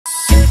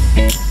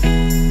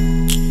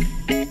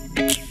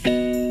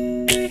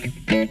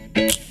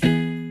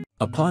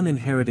Upon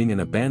inheriting an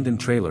abandoned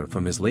trailer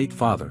from his late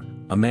father,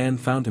 a man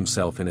found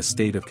himself in a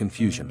state of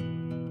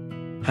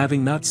confusion.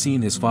 Having not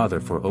seen his father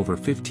for over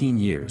 15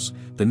 years,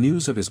 the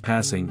news of his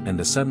passing and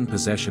the sudden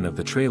possession of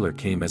the trailer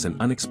came as an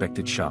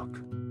unexpected shock.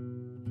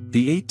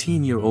 The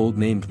 18-year-old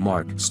named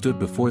Mark stood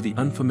before the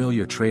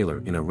unfamiliar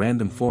trailer in a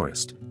random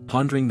forest,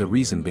 pondering the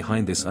reason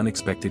behind this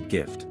unexpected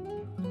gift.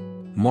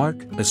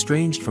 Mark,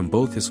 estranged from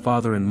both his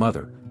father and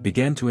mother,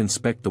 began to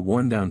inspect the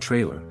worn-down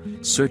trailer,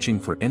 searching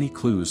for any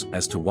clues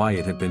as to why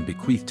it had been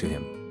bequeathed to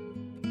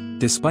him.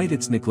 Despite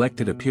its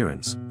neglected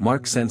appearance,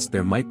 Mark sensed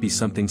there might be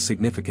something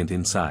significant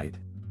inside.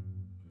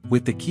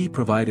 With the key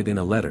provided in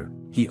a letter,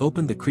 he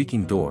opened the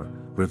creaking door,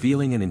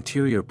 revealing an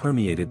interior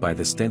permeated by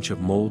the stench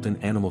of mold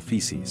and animal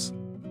feces.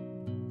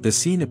 The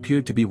scene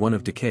appeared to be one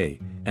of decay,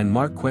 and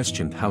Mark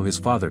questioned how his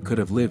father could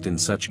have lived in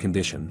such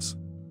conditions.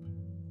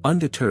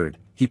 Undeterred,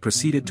 he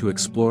proceeded to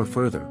explore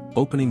further,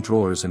 opening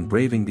drawers and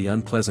braving the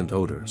unpleasant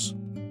odors.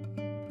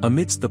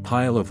 Amidst the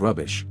pile of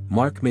rubbish,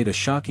 Mark made a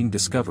shocking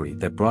discovery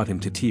that brought him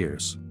to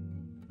tears.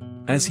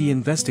 As he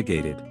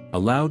investigated, a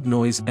loud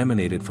noise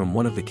emanated from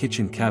one of the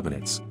kitchen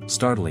cabinets,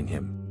 startling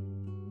him.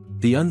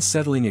 The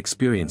unsettling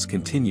experience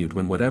continued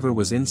when whatever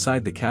was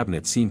inside the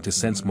cabinet seemed to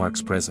sense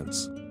Mark's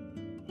presence.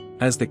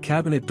 As the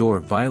cabinet door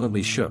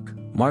violently shook,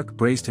 Mark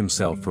braced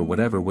himself for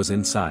whatever was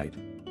inside.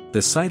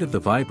 The sight of the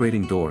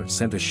vibrating door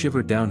sent a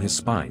shiver down his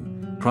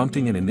spine,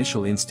 prompting an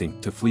initial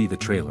instinct to flee the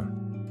trailer.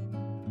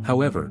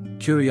 However,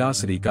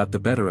 curiosity got the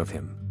better of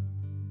him.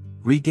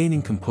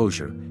 Regaining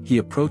composure, he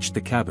approached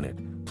the cabinet,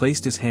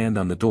 placed his hand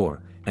on the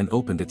door, and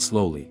opened it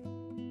slowly.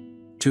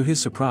 To his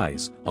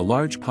surprise, a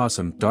large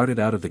possum darted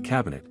out of the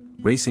cabinet,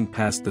 racing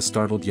past the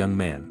startled young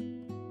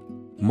man.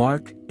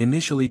 Mark,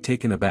 initially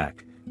taken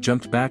aback,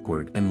 jumped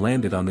backward and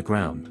landed on the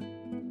ground.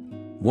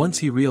 Once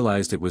he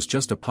realized it was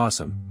just a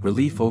possum,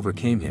 relief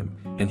overcame him,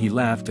 and he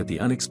laughed at the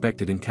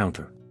unexpected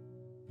encounter.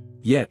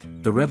 Yet,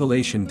 the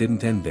revelation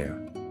didn't end there.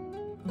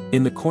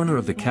 In the corner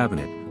of the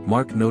cabinet,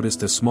 Mark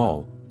noticed a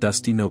small,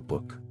 dusty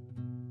notebook.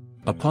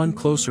 Upon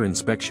closer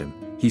inspection,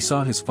 he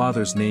saw his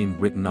father's name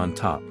written on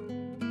top.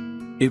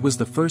 It was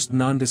the first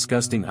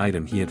non-disgusting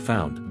item he had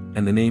found,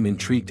 and the name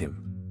intrigued him.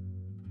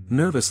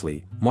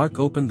 Nervously, Mark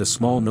opened the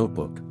small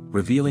notebook,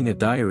 revealing a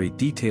diary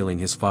detailing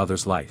his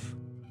father's life.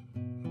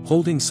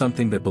 Holding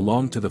something that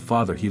belonged to the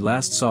father he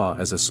last saw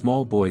as a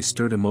small boy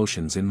stirred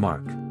emotions in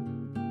Mark.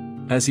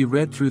 As he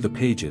read through the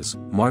pages,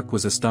 Mark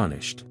was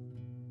astonished.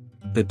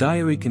 The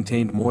diary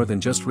contained more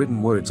than just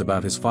written words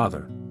about his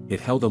father,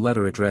 it held a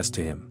letter addressed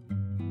to him.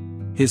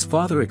 His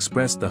father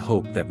expressed the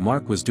hope that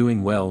Mark was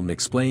doing well and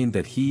explained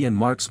that he and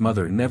Mark's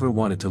mother never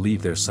wanted to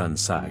leave their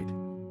son's side.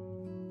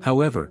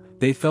 However,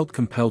 they felt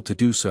compelled to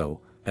do so,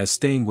 as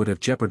staying would have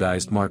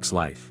jeopardized Mark's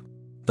life.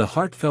 The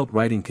heartfelt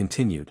writing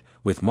continued,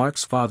 with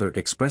Mark's father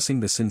expressing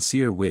the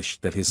sincere wish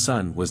that his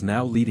son was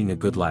now leading a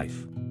good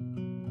life.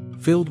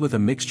 Filled with a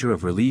mixture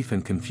of relief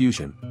and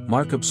confusion,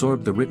 Mark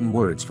absorbed the written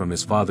words from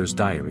his father's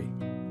diary.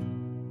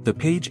 The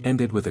page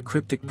ended with a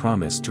cryptic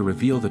promise to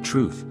reveal the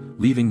truth,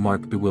 leaving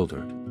Mark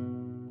bewildered.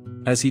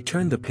 As he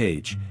turned the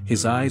page,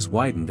 his eyes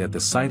widened at the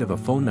sight of a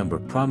phone number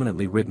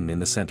prominently written in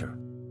the center.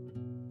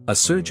 A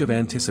surge of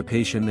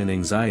anticipation and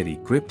anxiety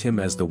gripped him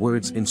as the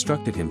words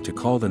instructed him to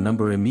call the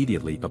number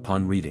immediately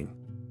upon reading.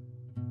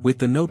 With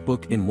the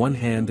notebook in one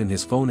hand and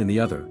his phone in the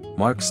other,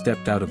 Mark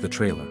stepped out of the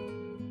trailer.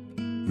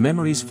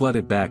 Memories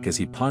flooded back as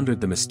he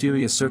pondered the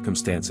mysterious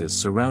circumstances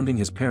surrounding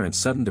his parents'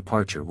 sudden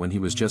departure when he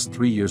was just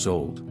 3 years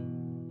old.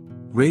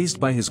 Raised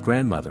by his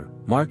grandmother,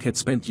 Mark had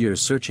spent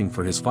years searching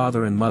for his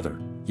father and mother,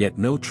 yet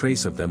no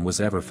trace of them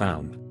was ever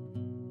found.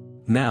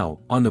 Now,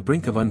 on the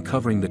brink of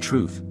uncovering the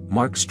truth,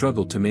 Mark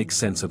struggled to make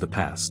sense of the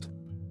past.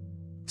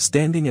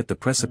 Standing at the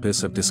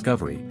precipice of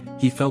discovery,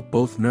 he felt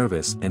both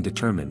nervous and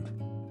determined.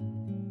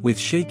 With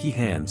shaky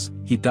hands,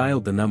 he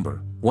dialed the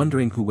number,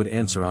 wondering who would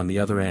answer on the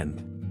other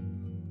end.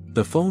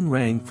 The phone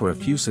rang for a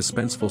few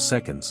suspenseful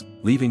seconds,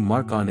 leaving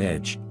Mark on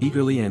edge,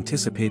 eagerly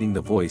anticipating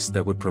the voice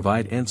that would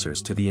provide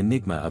answers to the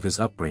enigma of his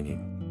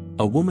upbringing.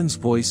 A woman's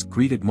voice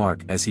greeted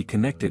Mark as he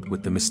connected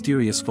with the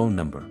mysterious phone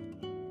number.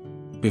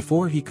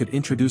 Before he could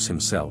introduce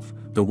himself,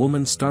 the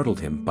woman startled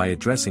him by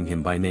addressing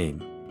him by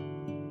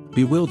name.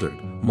 Bewildered,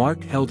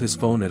 Mark held his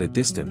phone at a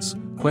distance,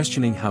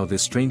 questioning how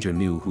this stranger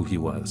knew who he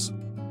was.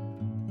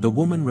 The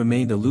woman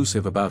remained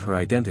elusive about her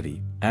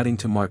identity, adding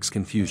to Mark's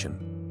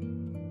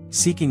confusion.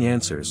 Seeking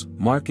answers,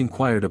 Mark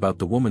inquired about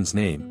the woman's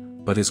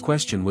name, but his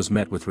question was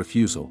met with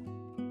refusal.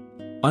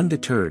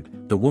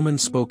 Undeterred, the woman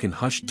spoke in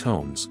hushed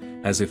tones,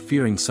 as if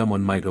fearing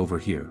someone might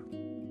overhear.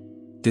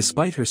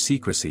 Despite her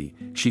secrecy,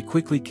 she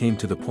quickly came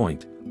to the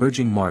point,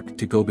 urging Mark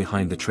to go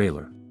behind the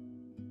trailer.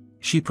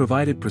 She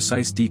provided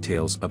precise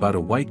details about a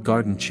white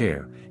garden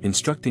chair,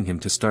 instructing him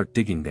to start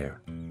digging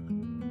there.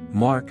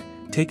 Mark,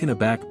 taken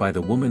aback by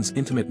the woman's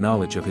intimate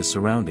knowledge of his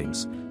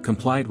surroundings,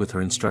 complied with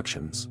her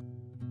instructions.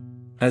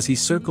 As he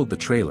circled the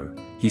trailer,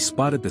 he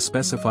spotted the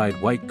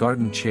specified white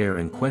garden chair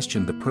and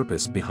questioned the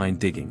purpose behind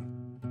digging.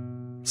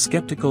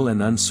 Skeptical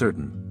and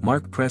uncertain,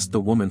 Mark pressed the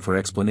woman for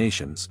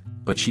explanations,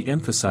 but she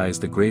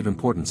emphasized the grave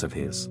importance of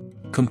his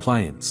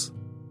compliance.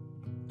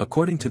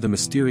 According to the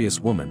mysterious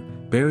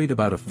woman, buried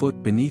about a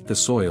foot beneath the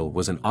soil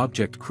was an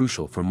object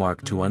crucial for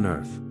Mark to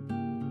unearth.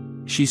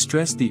 She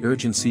stressed the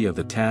urgency of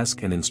the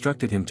task and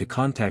instructed him to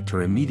contact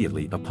her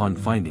immediately upon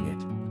finding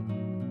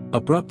it.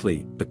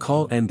 Abruptly, the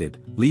call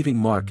ended, leaving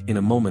Mark in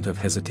a moment of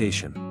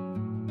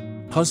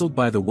hesitation. Puzzled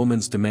by the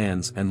woman's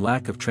demands and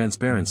lack of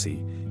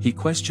transparency, he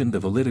questioned the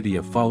validity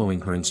of following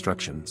her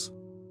instructions.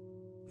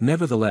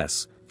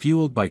 Nevertheless,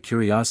 fueled by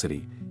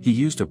curiosity, he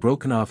used a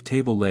broken-off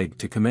table leg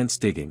to commence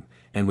digging,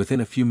 and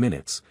within a few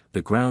minutes,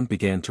 the ground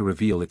began to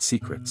reveal its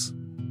secrets.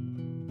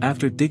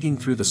 After digging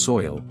through the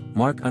soil,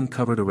 Mark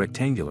uncovered a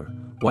rectangular,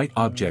 white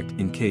object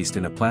encased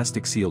in a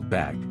plastic-sealed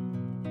bag.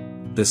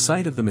 The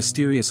sight of the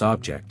mysterious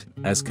object,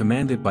 as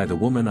commanded by the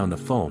woman on the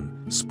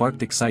phone,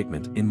 sparked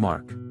excitement in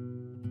Mark.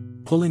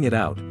 Pulling it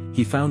out,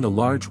 he found a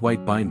large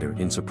white binder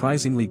in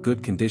surprisingly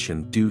good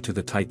condition due to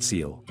the tight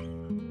seal.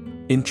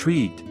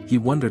 Intrigued, he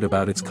wondered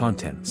about its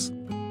contents.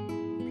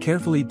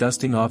 Carefully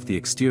dusting off the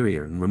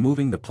exterior and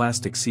removing the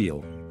plastic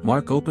seal,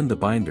 Mark opened the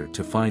binder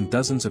to find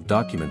dozens of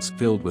documents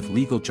filled with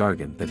legal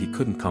jargon that he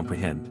couldn't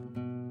comprehend.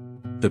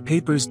 The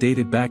papers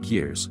dated back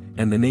years,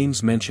 and the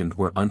names mentioned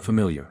were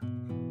unfamiliar.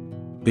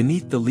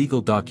 Beneath the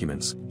legal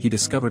documents, he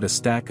discovered a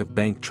stack of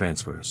bank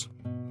transfers.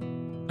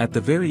 At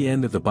the very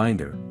end of the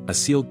binder, a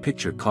sealed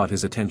picture caught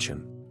his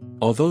attention.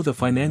 Although the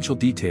financial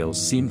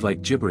details seemed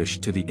like gibberish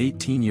to the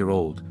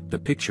 18-year-old, the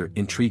picture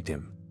intrigued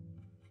him.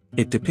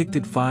 It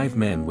depicted 5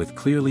 men with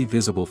clearly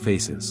visible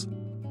faces.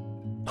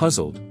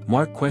 Puzzled,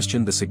 Mark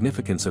questioned the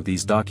significance of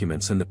these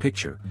documents and the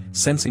picture,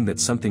 sensing that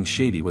something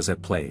shady was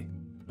at play.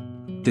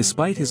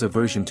 Despite his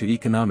aversion to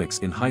economics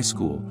in high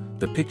school,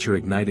 the picture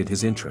ignited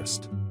his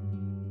interest.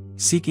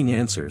 Seeking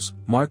answers,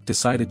 Mark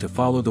decided to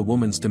follow the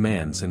woman's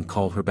demands and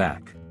call her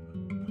back.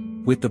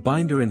 With the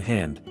binder in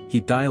hand, he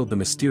dialed the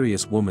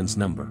mysterious woman's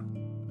number.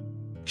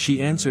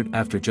 She answered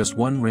after just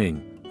one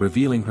ring,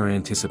 revealing her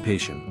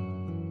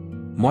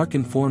anticipation. Mark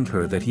informed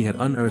her that he had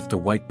unearthed a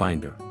white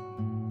binder.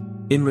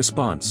 In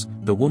response,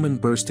 the woman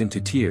burst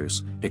into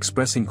tears,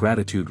 expressing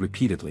gratitude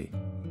repeatedly.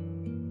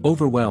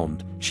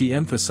 Overwhelmed, she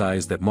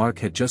emphasized that Mark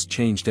had just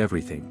changed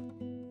everything.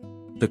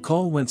 The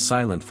call went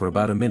silent for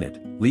about a minute,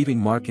 leaving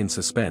Mark in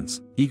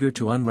suspense, eager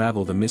to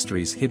unravel the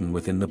mysteries hidden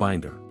within the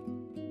binder.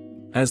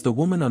 As the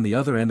woman on the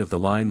other end of the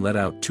line let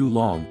out 2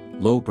 long,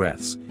 low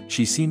breaths,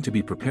 she seemed to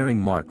be preparing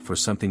Mark for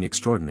something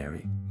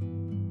extraordinary.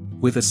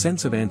 With a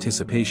sense of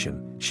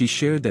anticipation, she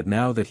shared that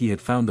now that he had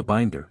found the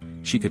binder,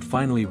 she could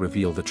finally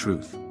reveal the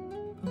truth.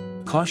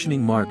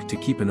 Cautioning Mark to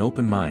keep an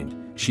open mind,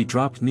 she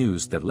dropped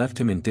news that left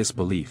him in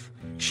disbelief.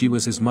 She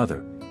was his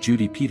mother,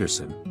 Judy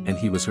Peterson, and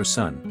he was her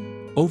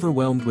son.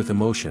 Overwhelmed with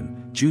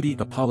emotion, Judy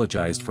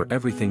apologized for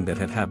everything that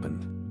had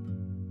happened.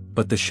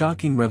 But the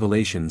shocking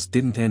revelations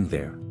didn't end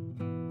there.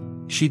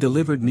 She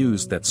delivered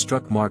news that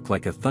struck Mark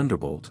like a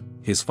thunderbolt.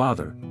 His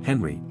father,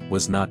 Henry,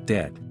 was not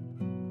dead.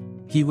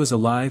 He was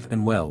alive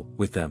and well,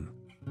 with them.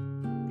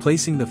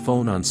 Placing the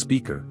phone on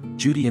speaker,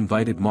 Judy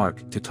invited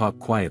Mark to talk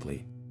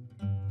quietly.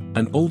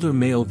 An older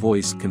male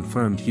voice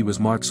confirmed he was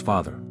Mark's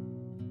father.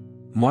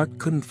 Mark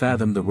couldn't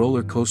fathom the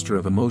roller coaster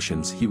of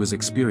emotions he was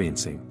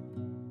experiencing.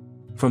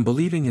 From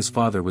believing his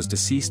father was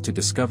deceased to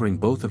discovering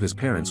both of his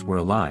parents were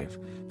alive,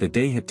 the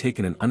day had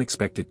taken an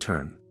unexpected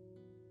turn.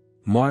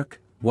 Mark,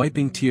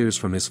 wiping tears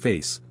from his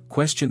face,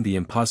 questioned the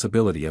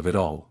impossibility of it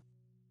all.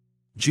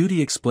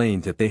 Judy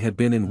explained that they had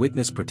been in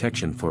witness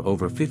protection for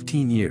over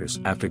 15 years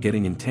after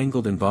getting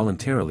entangled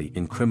involuntarily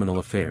in criminal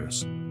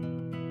affairs.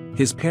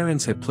 His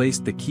parents had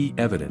placed the key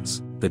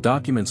evidence, the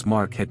documents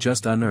Mark had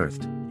just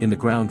unearthed, in the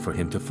ground for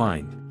him to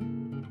find.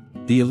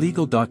 The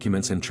illegal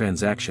documents and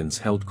transactions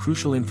held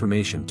crucial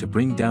information to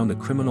bring down the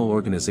criminal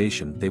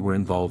organization they were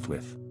involved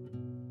with.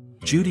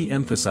 Judy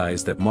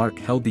emphasized that Mark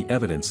held the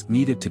evidence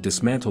needed to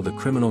dismantle the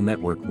criminal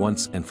network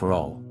once and for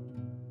all.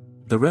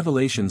 The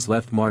revelations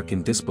left Mark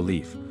in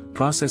disbelief,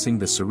 processing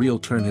the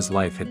surreal turn his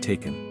life had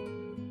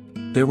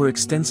taken. There were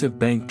extensive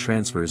bank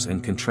transfers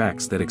and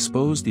contracts that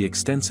exposed the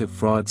extensive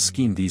fraud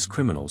scheme these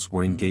criminals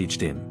were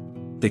engaged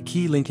in. The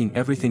key linking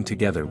everything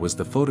together was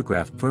the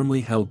photograph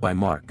firmly held by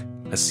Mark,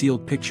 a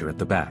sealed picture at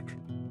the back.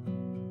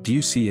 "Do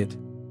you see it?"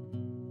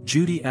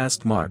 Judy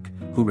asked Mark,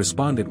 who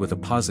responded with a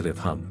positive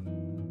hum.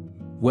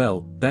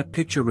 "Well, that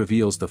picture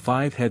reveals the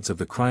 5 heads of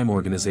the crime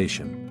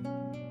organization.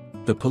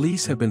 The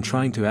police have been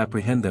trying to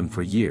apprehend them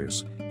for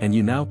years, and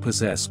you now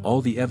possess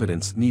all the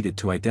evidence needed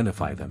to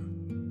identify them."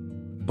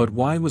 "But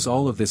why was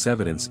all of this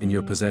evidence in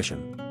your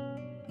possession?"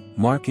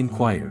 Mark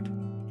inquired.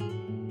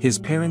 His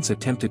parents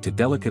attempted to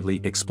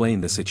delicately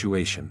explain the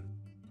situation.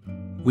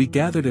 "We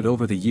gathered it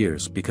over the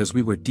years because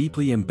we were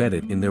deeply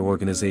embedded in their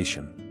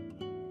organization.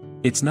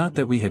 It's not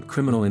that we had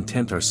criminal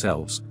intent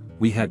ourselves,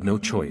 we had no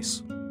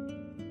choice.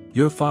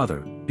 Your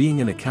father,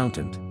 being an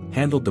accountant,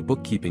 handled the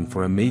bookkeeping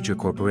for a major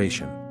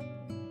corporation.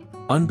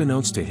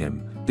 Unbeknownst to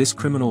him, this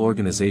criminal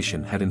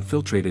organization had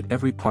infiltrated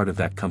every part of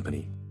that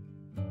company.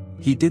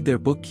 He did their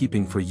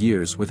bookkeeping for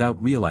years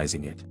without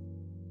realizing it.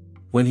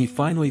 When he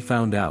finally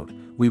found out,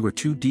 we were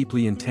too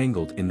deeply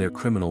entangled in their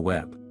criminal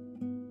web.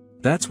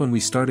 That's when we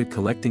started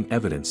collecting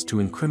evidence to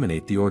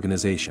incriminate the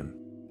organization.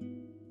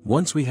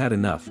 Once we had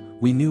enough,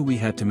 we knew we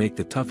had to make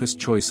the toughest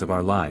choice of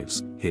our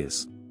lives,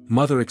 his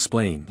mother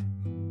explained.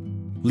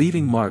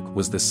 Leaving Mark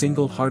was the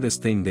single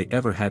hardest thing they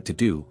ever had to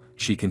do,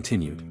 she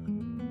continued.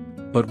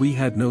 But we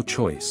had no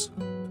choice.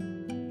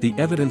 The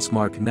evidence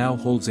Mark now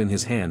holds in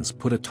his hands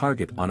put a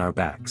target on our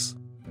backs.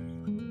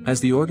 As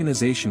the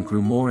organization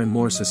grew more and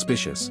more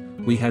suspicious,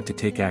 we had to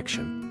take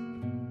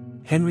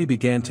action. Henry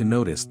began to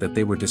notice that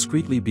they were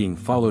discreetly being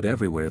followed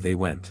everywhere they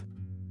went.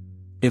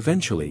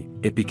 Eventually,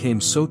 it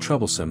became so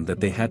troublesome that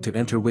they had to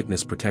enter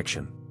witness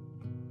protection.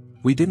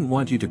 We didn't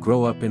want you to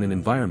grow up in an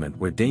environment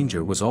where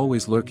danger was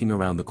always lurking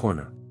around the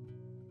corner.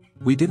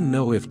 We didn't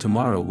know if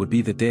tomorrow would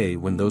be the day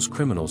when those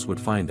criminals would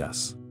find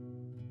us.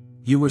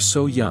 You were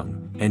so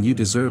young, and you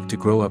deserved to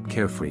grow up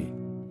carefree.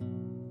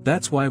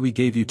 That's why we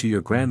gave you to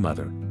your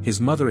grandmother,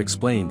 his mother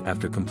explained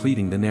after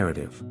completing the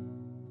narrative.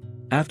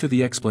 After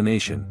the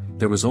explanation,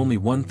 there was only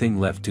one thing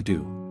left to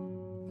do.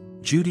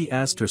 Judy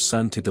asked her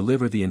son to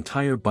deliver the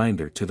entire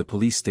binder to the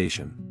police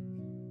station.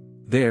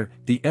 There,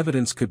 the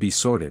evidence could be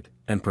sorted,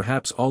 and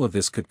perhaps all of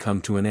this could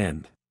come to an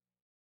end.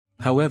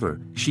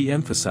 However, she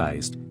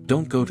emphasized,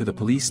 don't go to the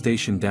police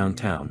station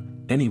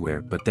downtown,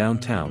 anywhere but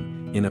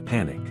downtown, in a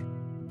panic.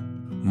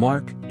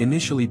 Mark,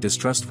 initially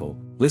distrustful,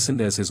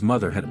 listened as his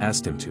mother had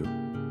asked him to.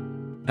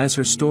 As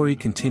her story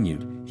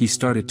continued, he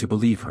started to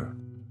believe her.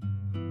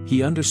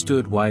 He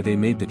understood why they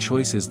made the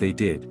choices they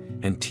did,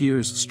 and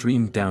tears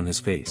streamed down his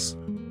face.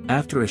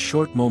 After a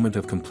short moment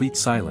of complete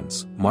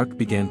silence, Mark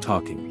began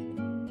talking.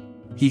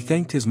 He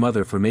thanked his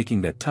mother for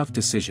making that tough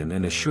decision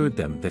and assured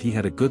them that he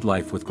had a good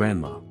life with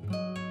Grandma.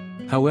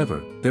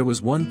 However, there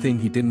was one thing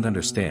he didn't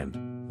understand: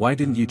 why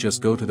didn't you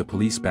just go to the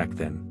police back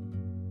then?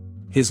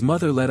 His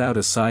mother let out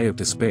a sigh of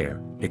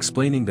despair,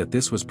 explaining that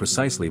this was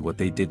precisely what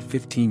they did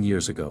 15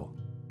 years ago.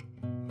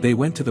 They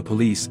went to the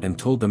police and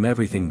told them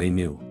everything they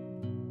knew.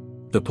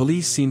 The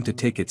police seemed to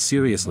take it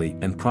seriously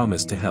and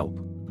promised to help.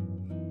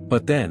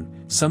 But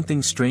then,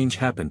 something strange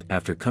happened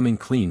after coming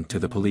clean to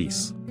the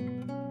police.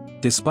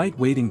 Despite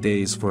waiting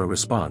days for a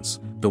response,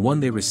 the one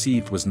they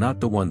received was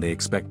not the one they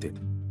expected.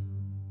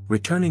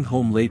 Returning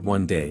home late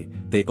one day,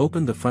 they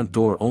opened the front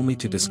door only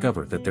to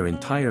discover that their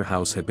entire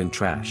house had been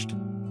trashed.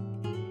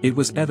 It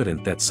was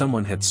evident that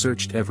someone had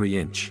searched every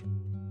inch.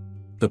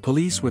 The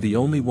police were the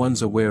only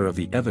ones aware of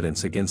the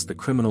evidence against the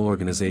criminal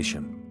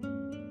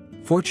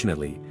organization.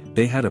 Fortunately,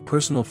 they had a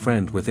personal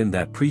friend within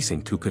that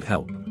precinct who could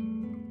help.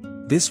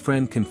 This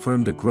friend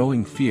confirmed a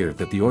growing fear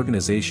that the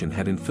organization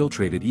had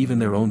infiltrated even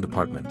their own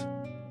department.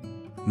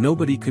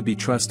 Nobody could be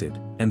trusted,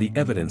 and the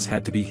evidence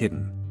had to be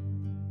hidden.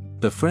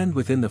 The friend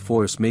within the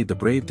force made the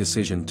brave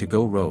decision to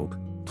go rogue,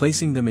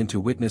 placing them into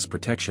witness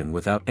protection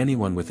without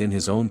anyone within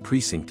his own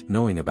precinct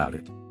knowing about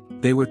it.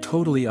 They were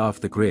totally off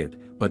the grid,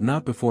 but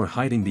not before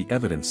hiding the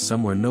evidence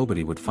somewhere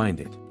nobody would find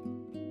it.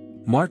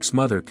 Mark's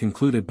mother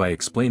concluded by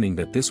explaining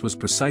that this was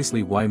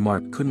precisely why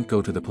Mark couldn't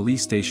go to the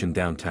police station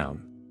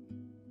downtown.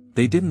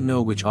 They didn't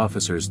know which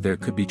officers there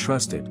could be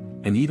trusted,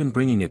 and even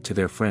bringing it to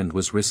their friend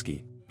was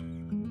risky.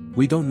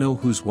 We don't know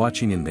who's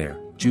watching in there,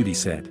 Judy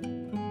said.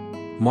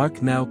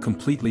 Mark now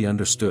completely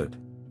understood.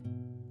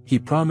 He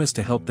promised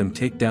to help them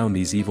take down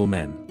these evil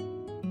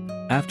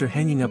men. After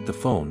hanging up the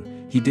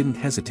phone, he didn't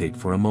hesitate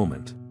for a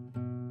moment.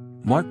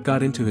 Mark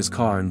got into his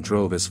car and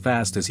drove as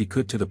fast as he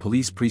could to the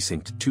police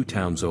precinct 2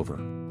 towns over.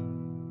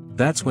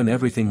 That's when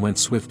everything went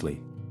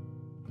swiftly.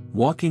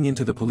 Walking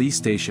into the police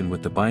station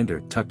with the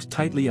binder tucked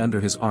tightly under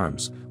his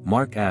arms,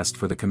 Mark asked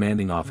for the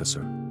commanding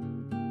officer.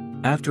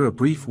 After a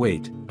brief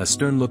wait, a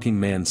stern-looking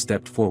man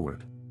stepped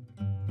forward.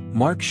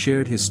 Mark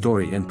shared his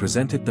story and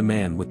presented the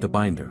man with the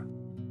binder.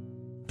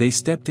 They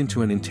stepped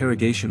into an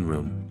interrogation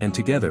room, and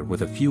together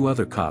with a few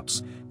other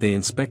cops, they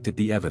inspected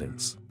the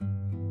evidence.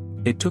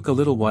 It took a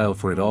little while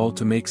for it all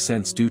to make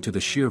sense due to the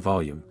sheer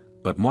volume,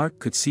 but Mark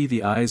could see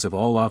the eyes of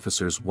all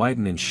officers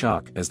widen in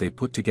shock as they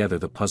put together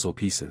the puzzle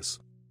pieces.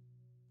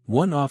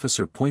 One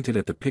officer pointed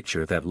at the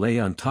picture that lay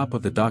on top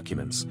of the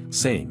documents,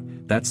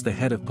 saying, "That's the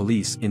head of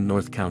police in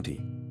North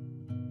County."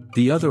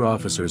 The other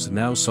officers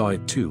now saw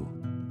it too.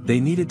 They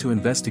needed to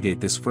investigate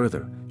this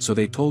further, so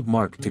they told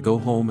Mark to go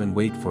home and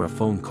wait for a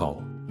phone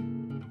call.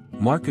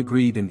 Mark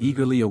agreed and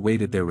eagerly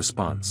awaited their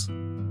response.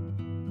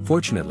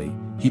 Fortunately,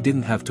 he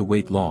didn't have to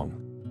wait long.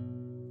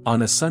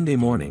 On a Sunday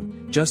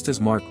morning, just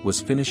as Mark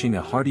was finishing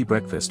a hearty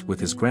breakfast with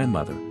his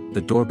grandmother,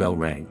 the doorbell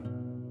rang.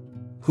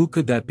 Who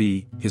could that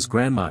be? His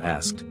grandma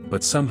asked,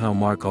 but somehow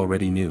Mark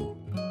already knew.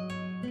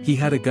 He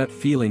had a gut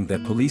feeling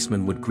that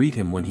policemen would greet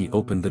him when he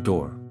opened the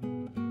door.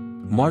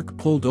 Mark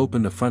pulled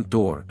open the front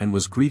door and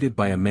was greeted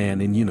by a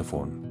man in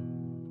uniform.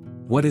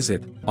 "What is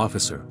it,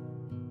 officer?"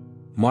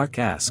 Mark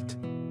asked.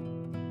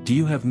 "Do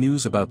you have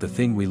news about the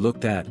thing we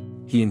looked at?"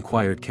 he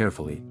inquired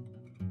carefully.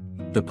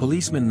 The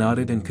policeman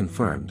nodded and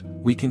confirmed,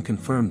 "We can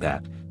confirm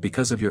that,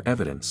 because of your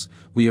evidence,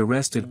 we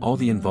arrested all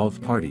the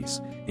involved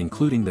parties,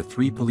 including the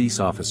 3 police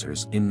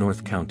officers in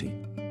North County."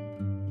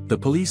 The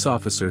police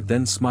officer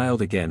then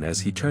smiled again as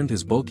he turned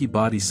his bulky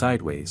body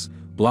sideways,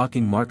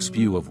 blocking Mark's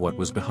view of what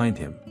was behind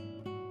him.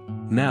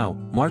 Now,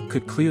 Mark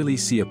could clearly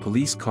see a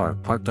police car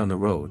parked on the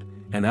road,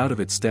 and out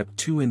of it stepped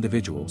two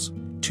individuals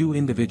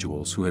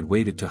who had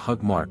waited to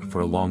hug Mark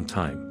for a long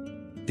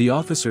time. The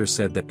officer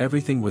said that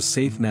everything was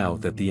safe now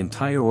that the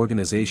entire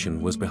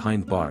organization was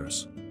behind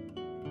bars.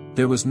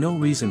 There was no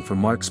reason for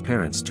Mark's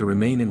parents to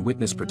remain in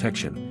witness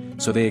protection,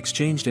 so they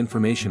exchanged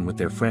information with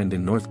their friend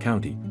in North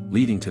County,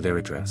 leading to their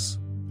address.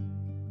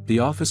 The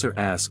officer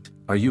asked,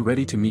 "Are you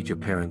ready to meet your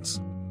parents?"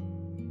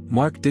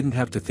 Mark didn't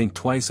have to think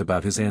twice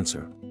about his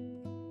answer.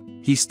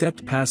 He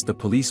stepped past the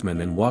policeman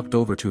and walked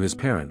over to his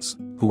parents,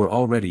 who were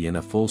already in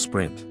a full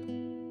sprint.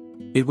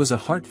 It was a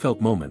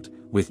heartfelt moment,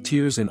 with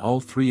tears in all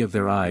three of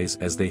their eyes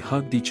as they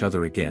hugged each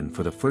other again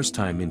for the first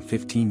time in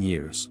 15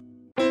 years.